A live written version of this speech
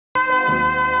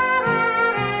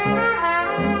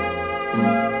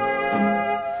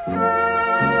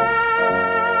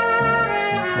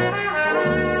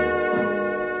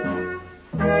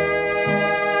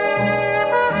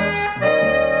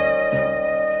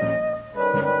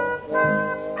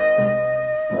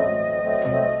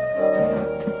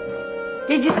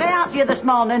Did you say out to you this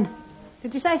morning?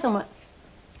 Did you say something?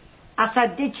 I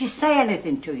said, did she say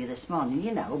anything to you this morning?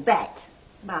 You know, Bet,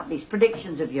 about these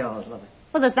predictions of yours, love.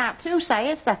 Well, there's that too,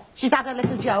 say, is there? She's had a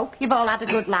little joke. You've all had a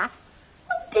good laugh.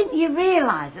 Well, didn't you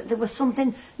realise that there was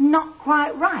something not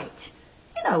quite right?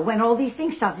 You know, when all these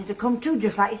things started to come true,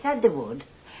 just like you said they would.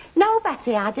 No,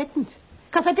 Betty, I didn't.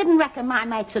 Because I didn't reckon my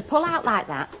mates would pull out like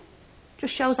that.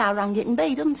 Just shows how wrong it can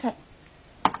be, doesn't it?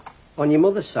 On your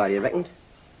mother's side, you reckoned?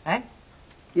 Eh?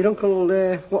 Your uncle,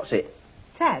 what's it?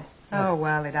 Ted? Oh,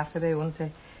 well, he'd have to be, wouldn't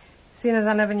he? Seeing as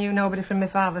I never knew nobody from my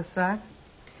father's side.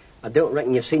 I don't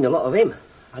reckon you've seen a lot of him.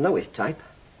 I know his type.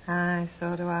 Aye,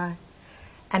 so do I.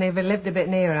 And if he lived a bit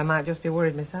nearer, I might just be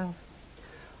worried myself.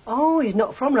 Oh, he's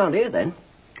not from round here, then?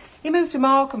 He moved to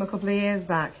Morecambe a couple of years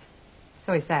back.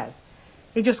 So he says.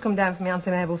 He just come down for my Auntie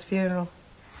Mabel's funeral.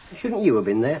 Shouldn't you have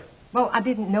been there? Well, I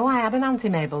didn't know I had an Auntie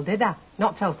Mabel, did I?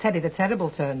 Not till Teddy the Terrible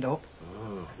turned up.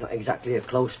 Oh, not exactly a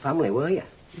close family, were you?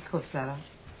 You could say that.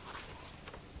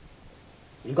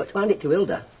 You've got to hand it to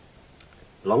Hilda.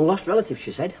 Long-lost relative,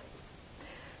 she said.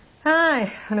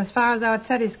 Aye, and as far as our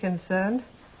Teddy's concerned,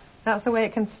 that's the way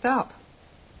it can stop.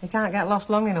 He can't get lost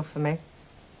long enough for me.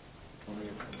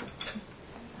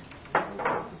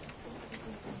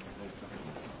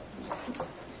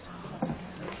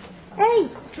 Hey,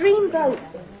 dreamboat.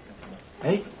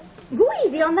 Hey? Go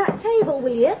easy on that table,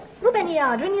 will you? Rub any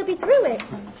harder and you'll be through it.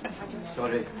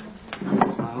 Sorry.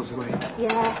 I'm miles away.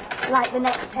 Yeah, like the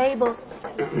next table.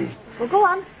 Well, go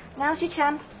on. Now's your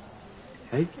chance.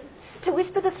 Hey? To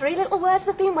whisper the three little words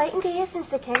they've been waiting to hear since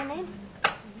they came in.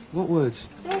 What words?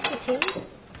 There's the tea.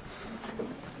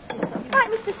 Right,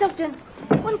 Mr. Sugden.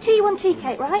 One tea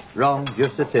cake, right? Wrong,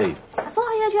 just a tea. I thought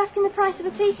I heard you asking the price of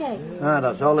a tea cake. Ah,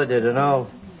 that's all I did, and all.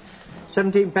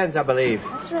 17 pence, I believe.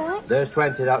 That's right. There's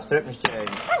 20, that's Turpin's change.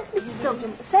 Thanks, Mr.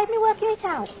 Sugden. It saved me working it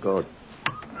out. Good.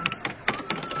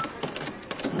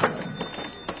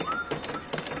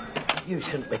 You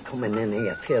shouldn't be coming in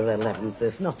here, pure 11s.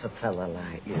 There's not a fella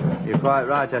like you. You're quite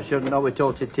right, I shouldn't know we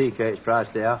toted tea cakes price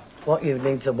they are. What you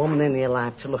need's a woman in your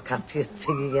life to look after your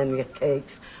tea and your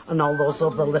cakes and all those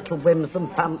other little whims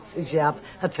and fancies you have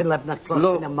at 11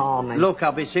 o'clock in the morning. Look,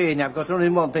 I'll be seeing you. I've got only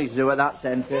one thing to do at that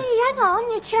centre. Hey, hang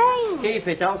on, your change. Keep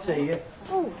it, I'll see you.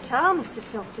 Oh, Tom, Mr.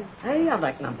 Sugden. Hey, I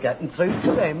reckon I'm getting through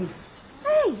to him.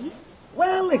 Hey.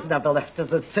 Well, he's never left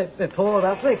us a tip before,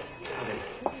 has he?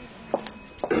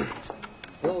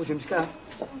 Hello, Jim Scott.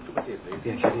 Yes,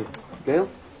 she did. Gail?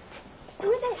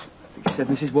 Who is it? I think she said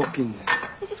Mrs. Watkins.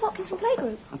 Mrs. Watkins from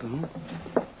playgroup. I don't know.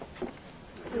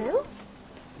 Hello?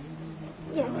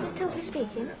 Yeah, this is Tilsley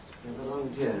speaking.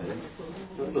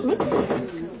 Nicky?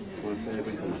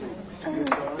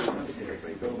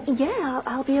 Yeah,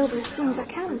 I'll be over as soon as I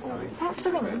can. Thanks for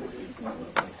ringing.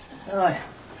 Aye.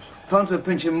 Found a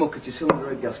pinch of muck at your cylinder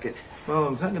head gasket.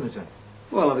 Well, what's that going to take?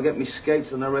 Well, if I get me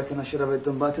skates, then I reckon I should have it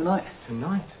done by tonight.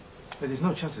 Tonight? But there's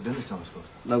no chance of dinner time, I suppose.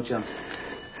 No chance.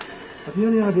 Have you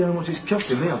any idea how much it's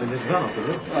costing me having this van off the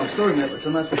road? Oh, sorry, mate, but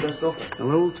tonight's my best offer.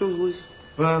 Hello, Tuzzlers.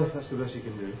 Well, that's the best you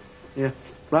can do. Yeah.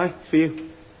 Right, for you.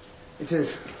 It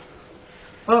is.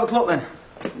 12 o'clock then.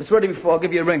 If it's ready before, I'll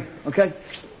give you a ring, OK?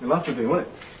 It'll have to be, won't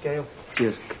it? Gail.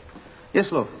 Cheers.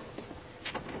 Yes, love.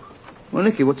 Well,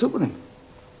 Nicky, what's up with him?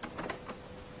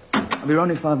 I'll be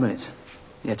round in 5 minutes.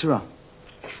 Yeah, ta-ra.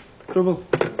 Trouble?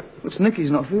 What's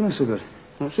Nicky's not feeling so good?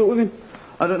 What's up with him?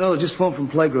 I don't know, they just phoned from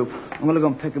playgroup. I'm going to go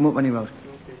and pick him up when he road.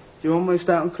 Do you want me to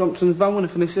start on Crompton's van when I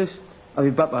finish this? I'll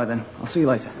be back by then. I'll see you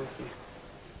later.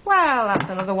 Well, that's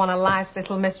another one of life's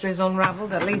little mysteries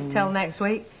unravelled, at least till next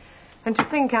week. And to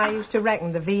think I used to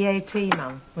reckon the VAT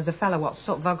man was a fellow what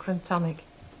sucked vodka and tonic.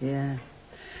 Yeah.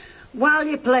 While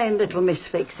you're playing Little Miss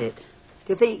Fix-It,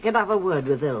 do you think you could have a word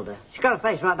with Hilda? She got her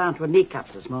face right down to her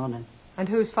kneecaps this morning. And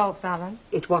whose fault's that, then?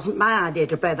 It wasn't my idea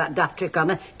to play that daft trick on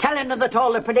her, telling her that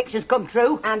all her predictions come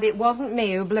true. And it wasn't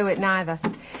me who blew it neither.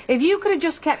 If you could have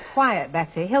just kept quiet,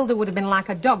 Betty, Hilda would have been like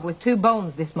a dog with 2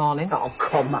 bones this morning. Oh,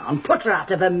 come on, put her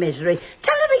out of her misery.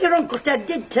 Tell her that your Uncle Ted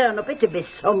did turn up. It'd be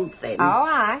something. Oh,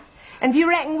 aye. And do you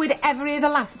reckon we'd ever hear the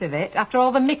last of it, after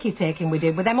all the Mickey taking we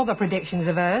did with them other predictions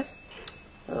of hers?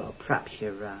 Oh, perhaps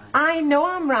you're right. I know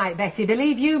I'm right, Betty,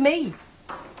 believe you me.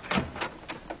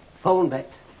 Phone,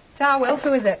 Bet. So, Will,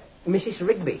 who is it? Mrs.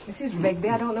 Rigby. Mrs. Rigby?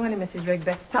 I don't know any Mrs.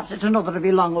 Rigby. Perhaps it's another of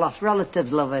your long-lost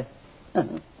relatives, lovey.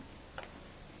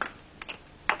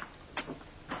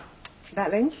 That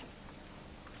Lynch?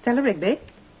 Stella Rigby?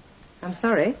 I'm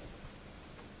sorry.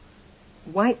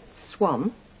 White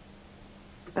Swan?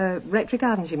 Rectory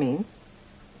Gardens, you mean?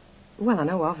 Well, I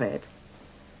know of it.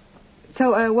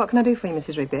 So, what can I do for you,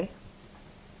 Mrs. Rigby?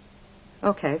 —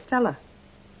 OK, Stella.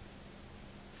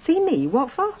 See me? What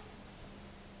for?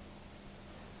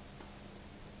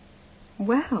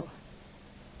 Well,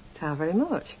 how very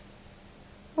much.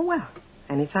 Oh, well,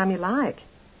 any time you like.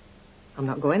 I'm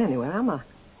not going anywhere, am I?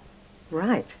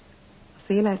 Right. I'll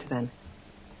see you later then.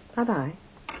 Bye-bye.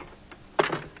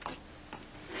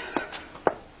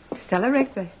 Stella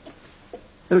Rigby.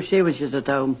 Who's she when she's at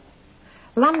home?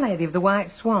 Landlady of the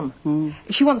White Swan.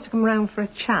 She wants to come round for a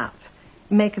chat.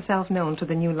 Make herself known to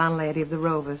the new landlady of the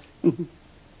Rovers.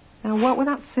 Now, what with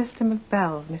that system of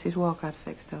bells Mrs. Walker had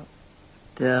fixed up?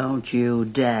 Don't you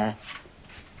dare.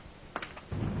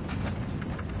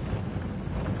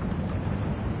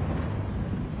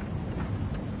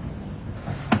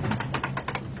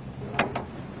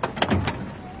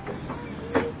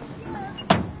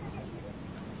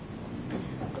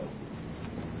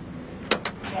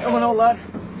 Come on, old lad.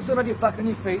 Just have your back on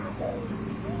your feet.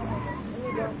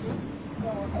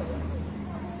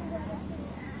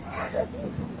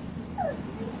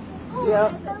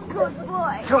 Yeah. Good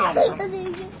boy. Come on,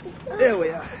 son. Here we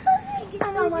are.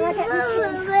 I don't want to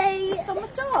get so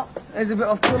much up. There's a bit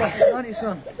of colour, aren't you,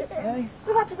 son? Hey?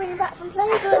 We've had to bring him back from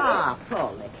playgroup. Ah,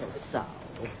 poor little soul.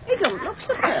 He don't look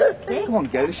so good. Come on,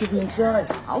 Gail, you should be inside.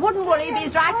 I wouldn't worry if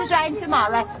he's right as rain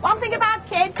tomorrow. One thing about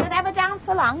kids, they're never down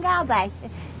for long, are they?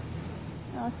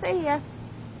 I'll see you.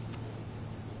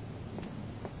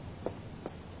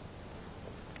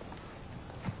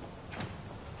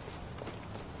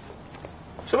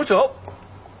 So what's up?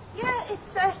 Yeah,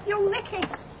 it's young Nicky.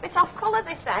 Bit off colour,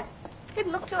 they said.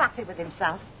 Didn't look too happy with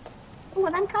himself. Oh,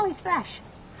 well, then Collie's fresh.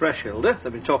 Fresh, Hilda.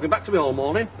 They've been talking back to me all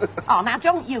morning. Oh, now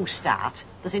don't you start.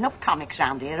 There's enough comics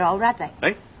round here already.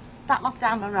 Hey? That locked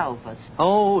down the Rovers.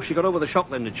 Oh, she got over the shock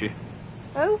then, did she?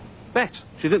 Who? Bet.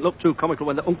 She didn't look too comical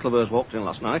when the uncle of hers walked in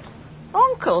last night.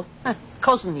 Uncle?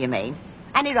 Cousin, you mean?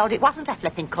 Any road, it wasn't a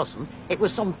flipping cousin. It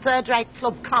was some third-rate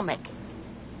club comic.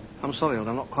 I'm sorry, Hilda,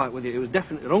 I'm not quite with you. It was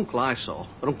definitely her uncle I saw.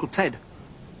 Her Uncle Ted.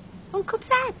 Uncle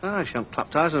Ted? Ah, she hadn't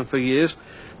clapped eyes on him for years.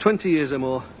 20 years or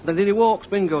more. Then in he walks,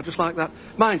 bingo, just like that.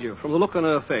 Mind you, from the look on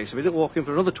her face, if he didn't walk in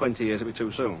for another 20 years, it'd be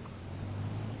too soon.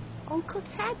 Uncle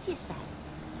Ted, you say?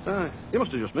 Ah, you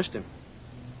must have just missed him.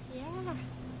 Yeah.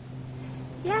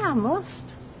 Yeah, I must.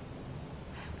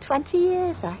 20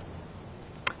 years, eh?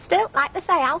 Still, like they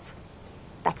say, Alf,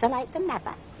 better late than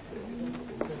never.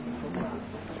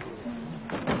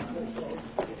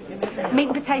 Meat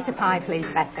and potato pie, please,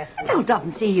 Betty. I don't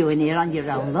often see you in here on your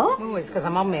own, though. Oh, it's because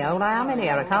I'm on my own. I am in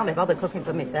here. I can't be bothered cooking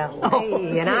for myself.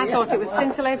 Hey, and I thought it was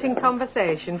scintillating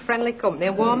conversation, friendly company,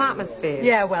 and warm atmosphere.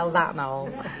 Yeah, well, that and all.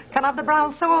 Can I have the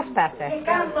brown sauce, Betty?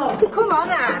 Come on,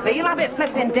 Ivy, you'll have it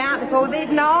flipping down before they've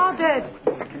ordered.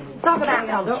 Talk about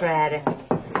contrary.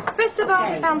 First of all,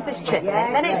 she fancies chicken,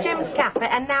 then it's Jim's cafe,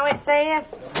 and now it's here.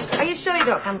 Are you sure you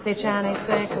don't fancy a Chinese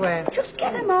takeaway? Just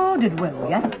get them ordered, will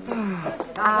you?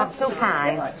 I'll have 2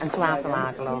 pies and 2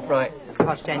 alpha-lager. Right.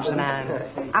 I've changed the mind.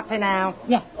 Happy now?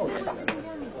 Yeah.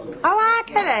 I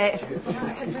like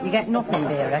it. You get nothing,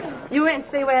 Vera. You went to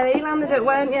see where he landed it,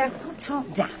 weren't you?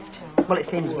 Talk daft. Well, it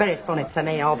seems very funny to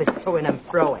me, all this toing and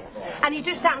froing. And you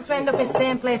just happen to end up in the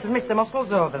same place as Mr.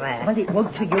 Muscles over there. Well, it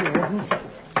would to you, wouldn't it?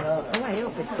 Oh, I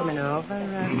hope he's coming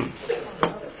over.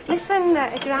 Listen,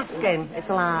 if you're asking, it's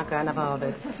a lager and I've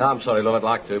ordered. I'm sorry, love, I'd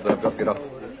like to, but I've got to get off.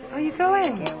 Are you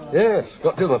going? Yes,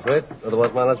 got to, I'm afraid.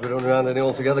 Otherwise my lads will be running around in the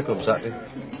all-together club Saturday.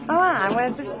 Oh, aye,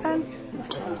 where's this then?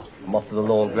 I'm off to the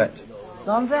laundrette.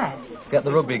 Laundrette? Get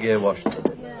the rugby gear washed.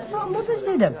 What mothers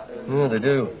do them? Yeah, they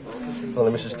do.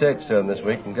 Only Mrs. Tate's turn this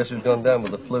week, and guess who's gone down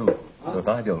with the flu? So if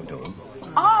I don't do them...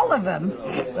 All of them?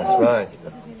 That's right.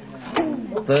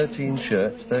 13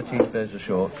 shirts, 13 pairs of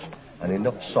shorts, and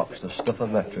enough socks to stuff a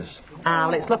mattress. Ah,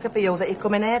 well, it's lucky for you that you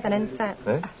come in here then, isn't it?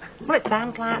 Eh? Well, at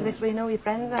times like this we know your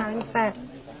friends are, isn't it?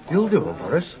 You'll do them,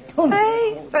 Boris.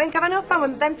 Hey, don't think I've enough fun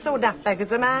with them 2 daft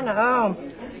beggars of mine at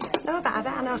home. No, but I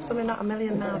bet I know somebody not a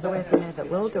million miles away from here that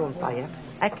will do them for you.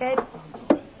 Okay?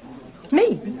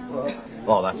 Me?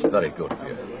 Oh, that's very good for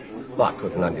you. Well, I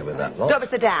couldn't hand you with that lot. Don't be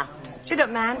so daft. She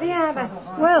don't mind, do you, Abby?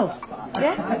 Well,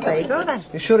 Yeah, there you go then.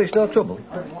 You sure it's no trouble?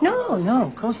 no,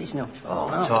 of course it's not. Oh,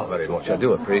 talk very much. I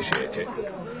do appreciate it.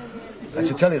 And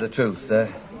to tell you the truth,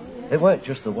 it weren't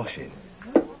just the washing.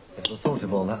 It was the thought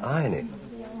of all that ironing.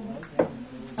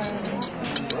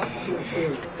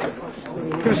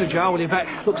 Give us a jar, will you, Bet?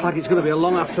 Looks like it's going to be a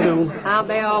long afternoon. Aren't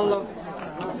they all love?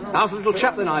 How's the little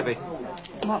chap then, Ivy?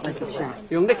 What little chap?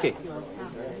 Young Nicky.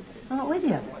 I'm not with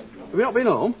you. Have you not been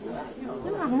home?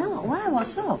 No, I'm not. Why?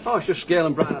 What's up? Oh, it's just Gail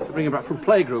and Brian had to bring him back from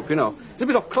playgroup, you know. He's a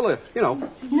bit off colour, you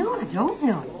know. No, I don't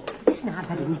know. Listen, I'd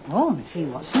better nip home and see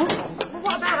what's up.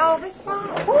 What about all this for?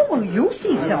 Oh, well, you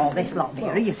see to all this lot,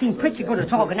 Vera. You seem pretty good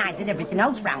at organising everything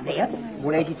else round here.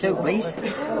 182, please.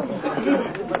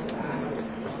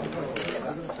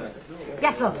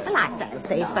 Get up. I like setting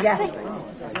these, Betty.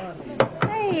 Yeah.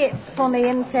 Hey, it's funny,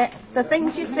 isn't it? The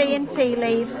things you see in tea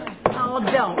leaves. Oh,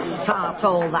 don't start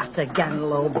all that again,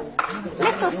 love.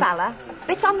 Little fella,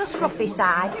 bit on the scruffy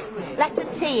side, letter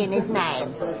T in his name.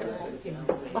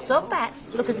 What's up, Bet?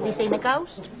 Look as if he's seen a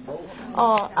ghost.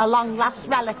 Or a long-lost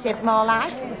relative, more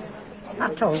like.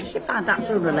 I told you she'd find that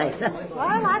sooner or later.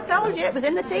 Well, I told you, it was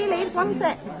in the tea leaves, wasn't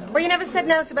it? Well, you never said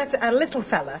no to better a little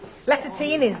fella. Letter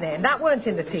T in his name. That weren't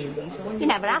in the tea leaves. You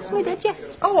never asked me, did you?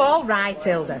 Oh, all right,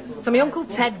 Hilda. So my Uncle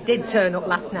Ted did turn up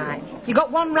last night. You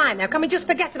got one right now. Can we just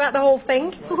forget about the whole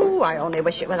thing? Ooh, I only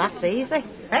wish it were that easy.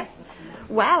 Eh?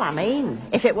 Well, I mean,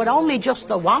 if it were only just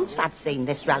the once I'd seen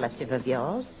this relative of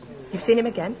yours. You've seen him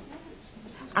again?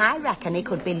 I reckon he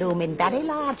could be looming very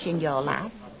large in your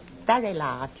life. Very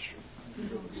large.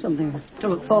 Something to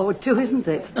look forward to, isn't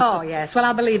it? Oh, yes. Well,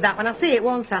 I'll believe that when I see it,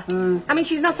 won't I? I mean,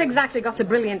 she's not exactly got a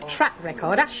brilliant track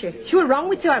record, has she? She was wrong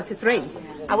with 2 out of 3.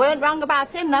 I weren't wrong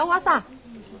about him, though, was I?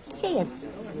 Cheers.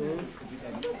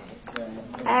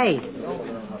 Hey,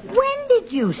 when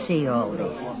did you see all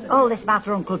this? All this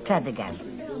matter Uncle Ted again?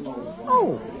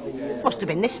 Oh, must have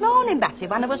been this morning, Betty,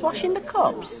 when I was washing the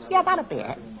cups. Yeah, that'll be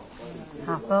it.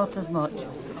 I thought as much.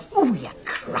 Oh, you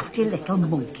crafty little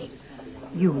monkey.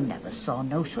 You never saw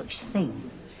no such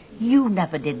thing. You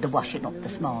never did the washing up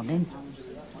this morning.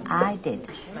 I did.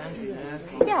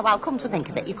 Yeah, well, come to think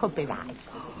of it, you could be right.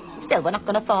 Still, we're not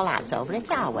going to fall out over it,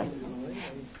 are we?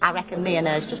 I reckon me and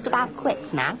her's just about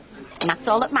quits now. And that's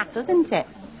all that matters, isn't it?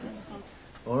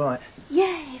 All right.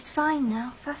 Yeah, he's fine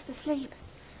now. Fast asleep.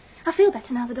 I feel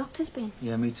better now the doctor's been.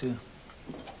 Yeah, me too.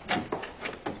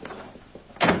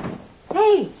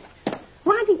 Hey,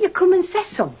 why didn't you come and say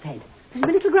something? There's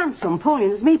my little grandson, Pauline.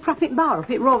 There's me propping bar up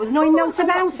at Rover's, knowing notes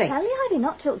about it. Tell you, I did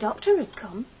not till doctor had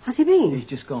come. Has he been? He's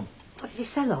just gone. What did he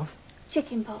say, love?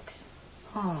 Chickenpox.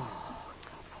 Oh,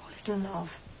 poor little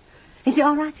love. Is it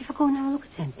all right if I go and have a look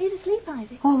at him? He's asleep,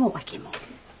 Ivy. Oh, I won't wake him up.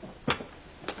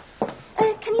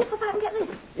 Can you pop out and get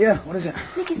this? Yeah, what is it?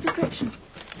 Nicky's prescription.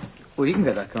 Well, you can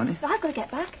get that, can't you? But I've got to get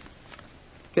back.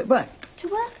 Get back. To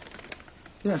work.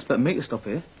 You don't expect me to stop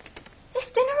here.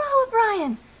 It's dinner hour,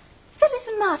 Brian. Phyllis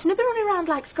and Martin have been running around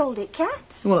like scolded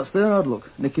cats. Well, that's their hard luck.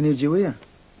 Nicky needs you here.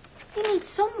 He needs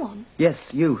someone.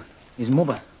 Yes, you. His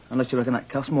mother. Unless you reckon that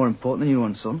cat's more important than your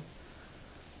own son.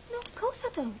 No, of course I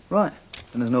don't. Right.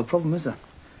 Then there's no problem, is there?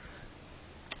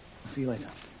 I'll see you later.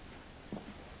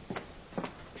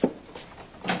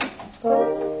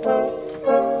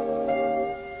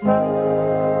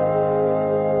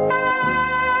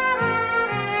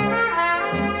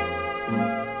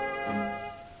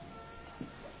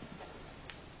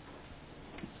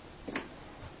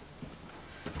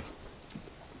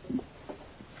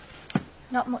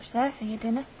 Not much there for your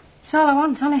dinner. It's all I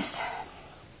want, honest.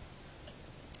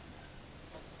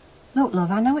 Look,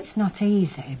 love, I know it's not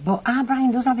easy, but our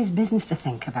Brian does have his business to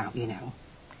think about, you know.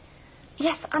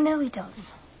 Yes, I know he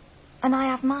does. And I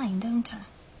have mine, don't I?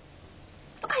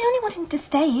 Look, I only want him to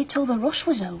stay here till the rush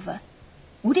was over.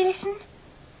 Would he listen?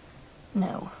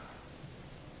 No.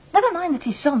 Never mind that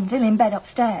his son's ill in bed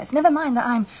upstairs. Never mind that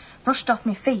I'm brushed off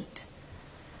my feet.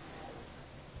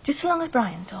 Just so long as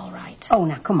Brian's all right. Oh,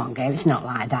 now, come on, Gail, it's not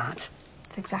like that.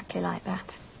 It's exactly like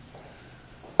that.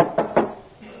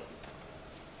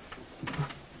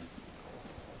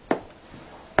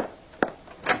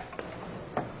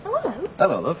 Oh, hello.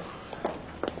 Hello, love.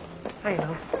 Hi,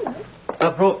 love. I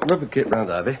brought rubber kit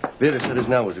round, Ivy. Vera said as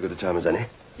now was as good a time as any.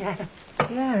 Yeah.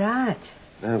 Yeah,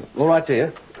 right. All right to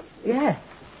you? Yeah.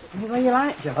 What you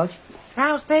like, George?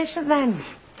 How's patient then?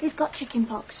 He's got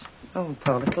chickenpox. Oh,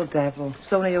 poor little devil.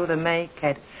 Sooner you than me,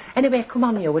 kid. Anyway, come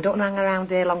on, you. We don't hang around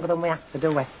here longer than we have to,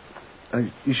 do we?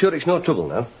 You sure it's no trouble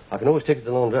now? I can always take it to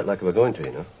the laundrette like we're going to,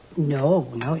 you know.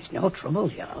 No, it's no trouble,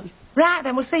 George. Right,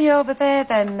 then, we'll see you over there,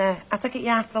 then. I take it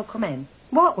your ass will come in.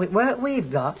 What with work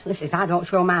we've got? Listen, if I don't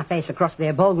show my face across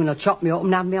there, Baldwin will chop me up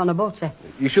and have me on a butter.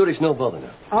 You sure it's no bother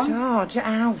now? George, you're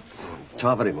out.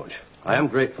 Ta very much. I am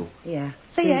grateful. Yeah.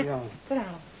 See ya. you. Good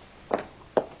out.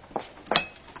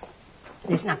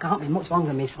 Listen, I can't be much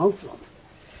longer myself, love.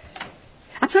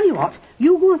 I tell you what,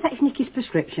 you go and fetch Nicky's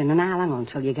prescription and I'll hang on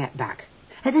till you get back.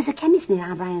 There's a chemist near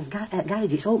our Brian's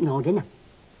garage. It's open all dinner.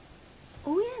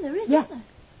 Oh, yeah, there is, Yeah. isn't there?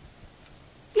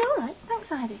 Yeah, all right.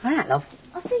 Thanks, Ivy. All right, love.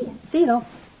 I'll see you. See you, love.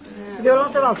 You do a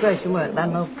lot of alteration work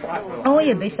then, love. Oh,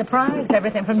 you'd be surprised.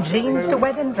 Everything from jeans to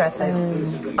wedding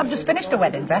dresses. I've just finished a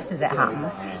wedding dress, as it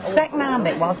happens. Second-hand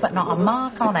it was, but not a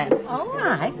mark on it. All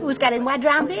right. Who's getting wed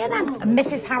round here, then? And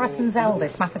Mrs. Harrison's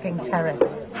eldest, Mafeking Terrace.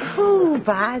 Ooh,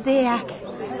 by the heck.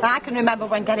 I can remember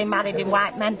when getting married in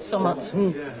White meant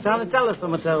something. Trying to tell us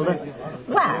something, Hilda?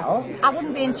 Well, I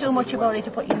wouldn't be in too much of a hurry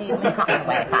to put your needle and cotton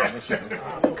away if I was you.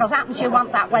 Because happens you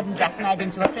want that wedding dress made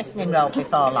into a christening robe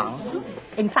before long.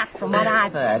 In fact, from what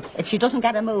I've heard, if she doesn't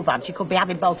get a move on, she could be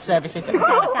having both services at the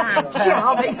same time.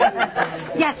 Charming.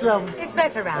 Yes, love. It's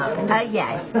better round.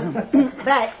 Yes.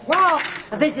 Bet. What?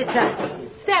 A visitor.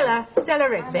 Stella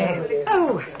Rigby.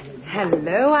 Oh,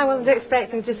 hello. I wasn't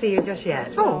expecting to see you just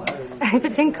yet. Oh, if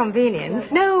it's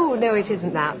inconvenient. No, it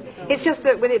isn't that. It's just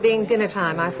that with it being dinner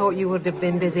time, I thought you would have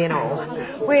been busy and all.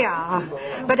 We are.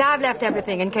 But I've left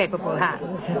everything in capable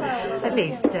hands. At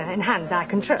least in hands I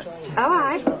can trust. Oh,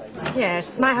 I?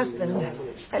 Yes, my husband.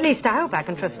 At least I hope I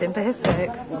can trust him for his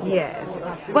sake. Yes.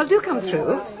 Well, do come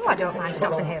through. Oh, I don't mind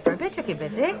stopping here for a bit if you're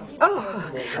busy.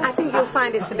 Oh, I think you'll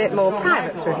find it's a bit more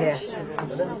private through here.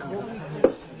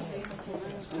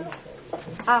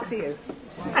 After you.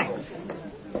 Thanks.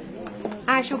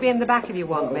 I shall be in the back if you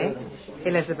want me,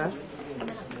 Elizabeth.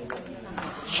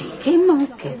 Cheeky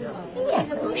monkey. Yeah,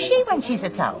 who's she when she's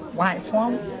at home? White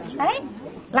Swan. Eh?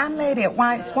 Landlady at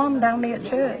White Swan down there at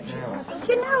church.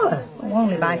 Do you know her? Oh,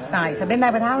 only by sight. I've been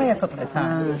there with Harry a couple of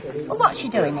times. Well, what's she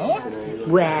doing here?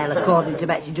 Well, according to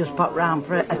Bet, she just popped round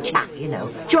for a chat, you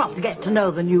know. She wants to get to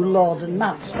know the new lords and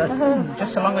master.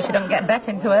 Just so long as she don't get Bet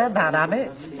into her bad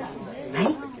habits.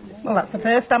 Hey? Well, that's the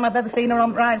first time I've ever seen her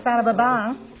on the right side of a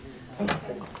bar.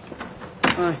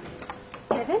 Hi.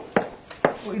 Kevin?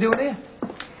 What are you doing here?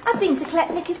 I've been to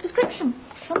collect Nicky's prescription.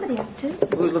 Somebody had to.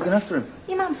 Who's looking after him?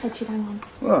 Your mum said she'd hang on.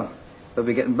 Well, they'll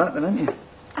be getting back then, aren't you?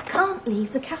 I can't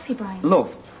leave the cafe, Brian.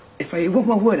 Love, if I hear one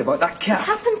more word about that It cat...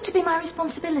 happens to be my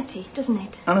responsibility, doesn't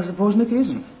it? And I suppose Nicky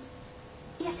isn't.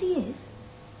 Yes, he is.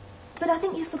 But I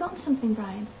think you've forgotten something,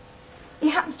 Brian. He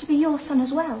happens to be your son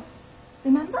as well.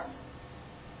 Remember?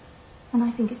 And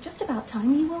I think it's just about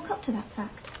time you woke up to that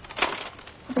fact.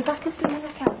 I'll be back as soon as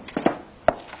I can.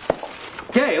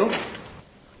 Gail?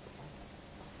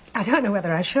 I don't know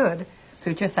whether I should.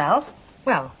 Suit yourself.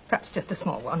 Well, perhaps just a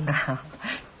small one.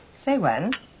 Say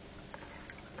when.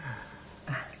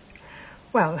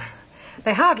 Well,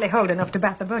 they hardly hold enough to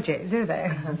bat the budget, do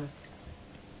they?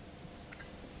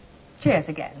 Cheers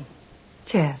again.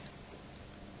 Cheers.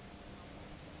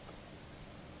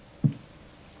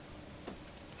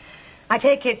 I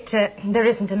take it there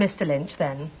isn't a Mr. Lynch,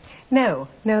 then? No,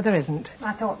 there isn't.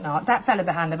 I thought not. That fellow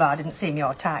behind the bar didn't seem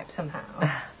your type, somehow.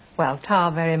 Well, tar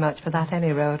very much for that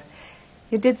any road.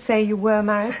 You did say you were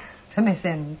married to Miss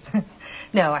Innes.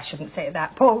 No, I shouldn't say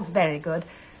that. Paul's very good.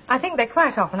 I think they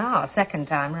quite often are, second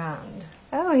time round.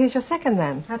 Oh, he's your second,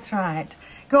 then? That's right.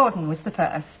 Gordon was the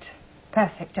first.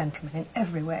 Perfect gentleman in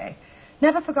every way.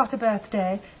 Never forgot a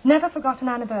birthday, never forgot an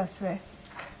anniversary.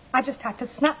 I just had to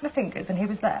snap my fingers and he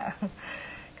was there.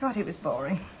 God, he was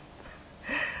boring.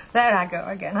 There I go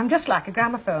again. I'm just like a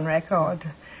gramophone record.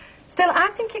 Still, I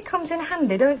think it comes in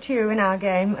handy, don't you, in our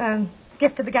game?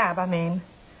 Gift of the gab, I mean.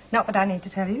 Not that I need to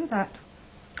tell you that.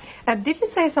 Did you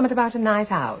say something about a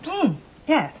night out?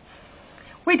 Yes.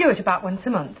 We do it about once a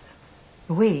month.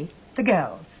 We, the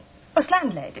girls. Us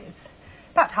landladies.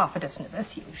 About half a dozen of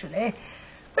us, usually.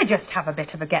 We just have a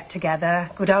bit of a get-together,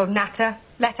 good old natter,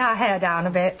 let our hair down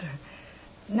a bit.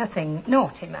 Nothing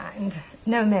naughty, mind.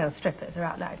 No male strippers are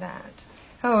out like that.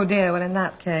 Oh, dear, well, in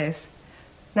that case...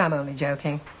 No, I'm only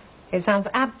joking. It sounds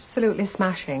absolutely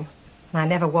smashing. I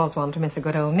never was one to miss a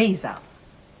good old knees-up.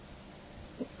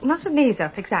 Not a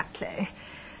knees-up, exactly.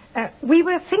 We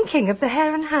were thinking of the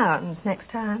Hare and Hounds next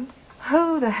time.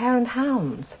 Oh, the Hare and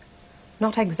Hounds.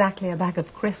 Not exactly a bag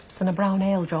of crisps and a brown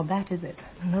ale job, that, is it?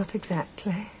 Not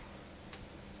exactly.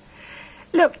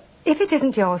 Look, if it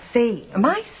isn't your scene...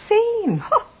 My scene?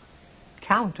 Oh,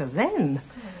 count us in.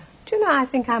 Do you know, I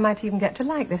think I might even get to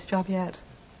like this job yet.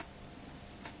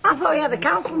 I thought you had a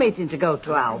council meeting to go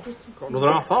to, Al. Got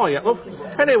another half hour yet, love.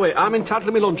 Anyway, I'm entitled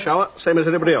to my lunch hour, same as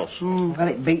anybody else. Well,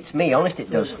 it beats me, honest it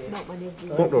does.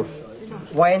 What does?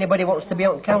 Why anybody wants to be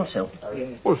on council?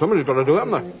 Well, somebody's got to do it,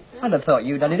 haven't they? I'd have thought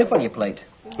you'd had enough on your plate.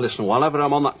 Listen, whenever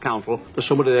I'm on that council, there's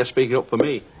somebody there speaking up for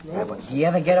me. Yeah, but do you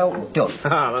ever get outdone?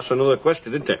 Ah, that's another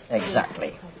question, isn't it?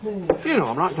 Exactly. You know,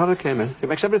 I'm right glad I came in. It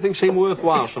makes everything seem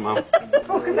worthwhile somehow.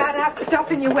 Talk about that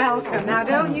stopping your welcome. Now,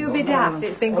 don't you be daft.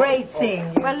 It's been great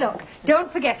seeing you. Well, look,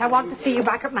 don't forget I want to see you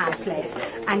back at my place.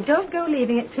 And don't go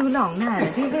leaving it too long, now,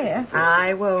 do you hear?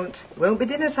 I won't. Won't be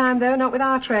dinner time, though, not with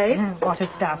our trade. What is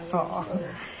stuff for?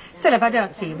 Still, if I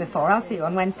don't see you before, I'll see you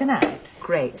on Wednesday night.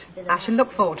 Great. I shall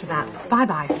look forward to that.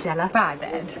 Bye-bye, Stella. Bye,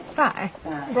 Bed. Bye.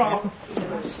 Bye.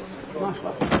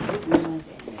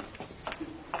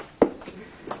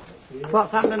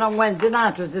 What's happening on Wednesday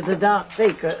night? Was it a dark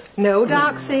secret? No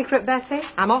dark secret, Betty.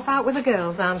 I'm off out with the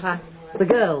girls, aren't I? The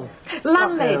girls.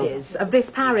 Landladies of this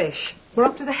parish. We're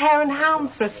off to the Hare and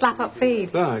Hounds for a slap-up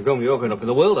feed. Ah, Gum, you're going up in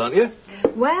the world, aren't you?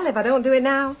 Well, if I don't do it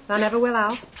now, I never will,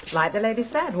 Al. Like the lady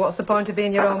said, what's the point of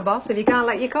being your own boss if you can't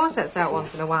let your corsets out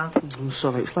once in a while? I'm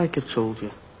sorry, it's like I've told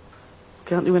you.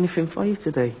 Can't do anything for you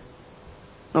today.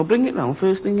 Now bring it round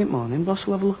first thing in the morning, boss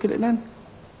will have a look at it then.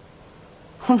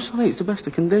 I'm sorry, it's the best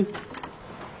I can do.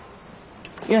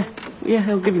 Yeah,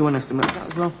 I'll give you an estimate of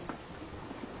that as well.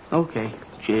 Okay,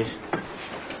 cheers.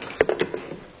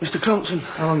 Mr. Crompton.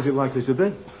 How long is it likely to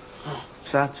be?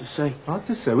 It's hard to say. Hard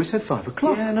to say, we said 5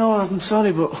 o'clock. Yeah, no, I'm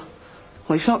sorry, but... Well,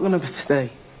 it's not going to be today.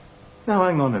 Now,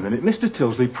 hang on a minute. Mr.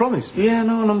 Tilsley promised me. Yeah,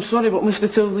 no, and I'm sorry, but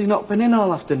Mr. Tilsley's not been in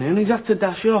all afternoon. He's had to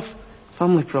dash off.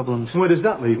 Family problems. Where does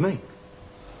that leave me?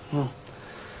 Well,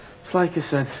 it's like I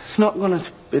said, it's not going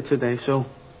to be today, so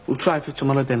we'll try for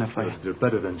tomorrow dinner for you. Do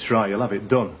better than try. You'll have it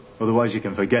done. Otherwise, you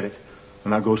can forget it.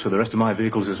 And that goes for the rest of my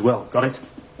vehicles as well. Got it?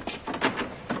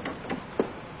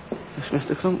 Yes,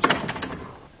 Mr. Crompton.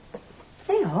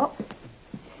 Hey, Hop.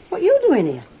 What are you doing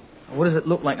here? What does it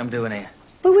look like I'm doing here?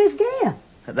 Well, where's Gail?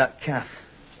 At that calf.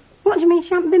 What do you mean she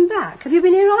hasn't been back? Have you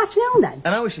been here all afternoon, then?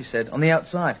 I know what she said, on the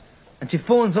outside. And she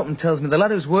phones up and tells me the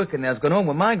lad who's working there has gone home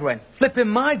with migraine. Flipping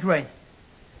migraine.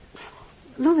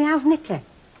 Lovely, how's Nicky?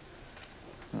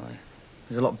 Oh,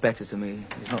 he's a lot better to me.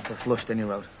 He's not so flushed any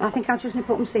road. I think I'll just nip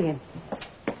up and see him.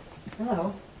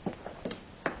 Hello?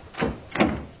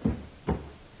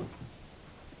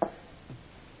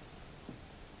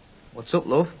 What's up,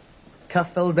 love?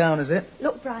 Calf fell down, is it?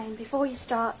 Look, Brian, before you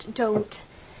start, don't.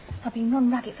 I've been run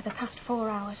ragged for the past 4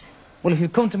 hours. Well, if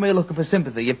you'd come to me looking for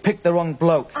sympathy, you picked the wrong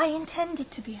bloke. I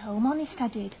intended to be home, honest I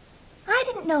did. I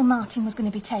didn't know Martin was going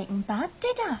to be taken bad,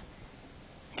 did I?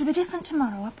 It'll be different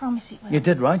tomorrow, I promise it will. You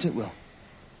did right, it will.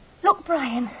 Look,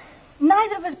 Brian,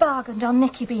 neither of us bargained on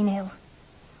Nicky being ill.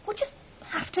 We'll just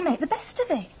have to make the best of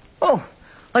it. Oh,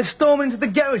 like storming into the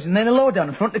garage and then a lowdown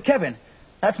in front of Kevin.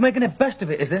 That's making the best of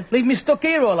it, is it? Leave me stuck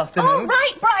here all afternoon. All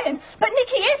right, Brian, but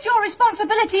Nicky is your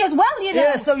responsibility as well, you know.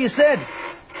 Yeah, so you said.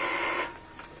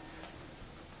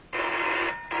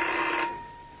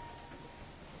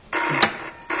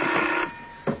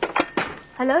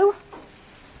 Hello?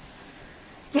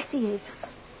 Yes, he is.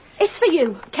 It's for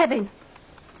you, Kevin.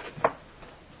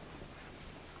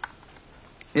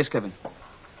 Yes, Kevin.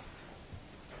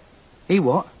 He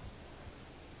what?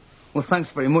 Well,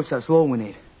 thanks very much. That's all we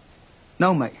need.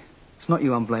 No, mate. It's not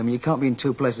you I'm blaming. You can't be in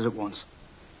 2 places at once.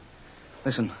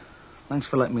 Listen, thanks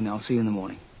for letting me know. I'll see you in the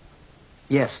morning.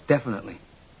 Yes, definitely.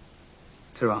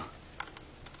 Ta-ra.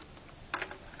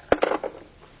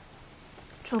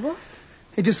 Trouble?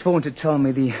 He just phoned to tell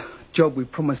me the job we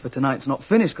promised for tonight's not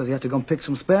finished because he had to go and pick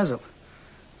some spares up.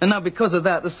 And now because of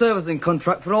that, the servicing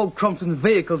contract for old Crompton's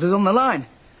vehicles is on the line.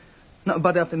 Not a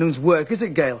bad afternoon's work, is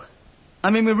it, Gail? I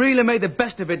mean, we really made the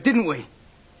best of it, didn't we?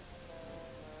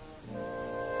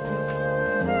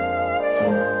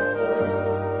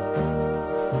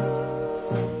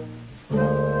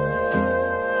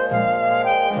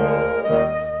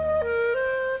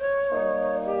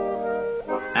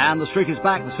 And The Street is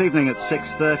back this evening at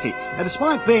 6:30. And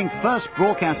despite being first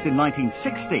broadcast in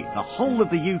 1960, the whole of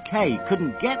the UK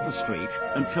couldn't get The Street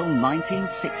until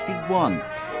 1961.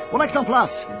 Well, next on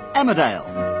Plus, Emmerdale.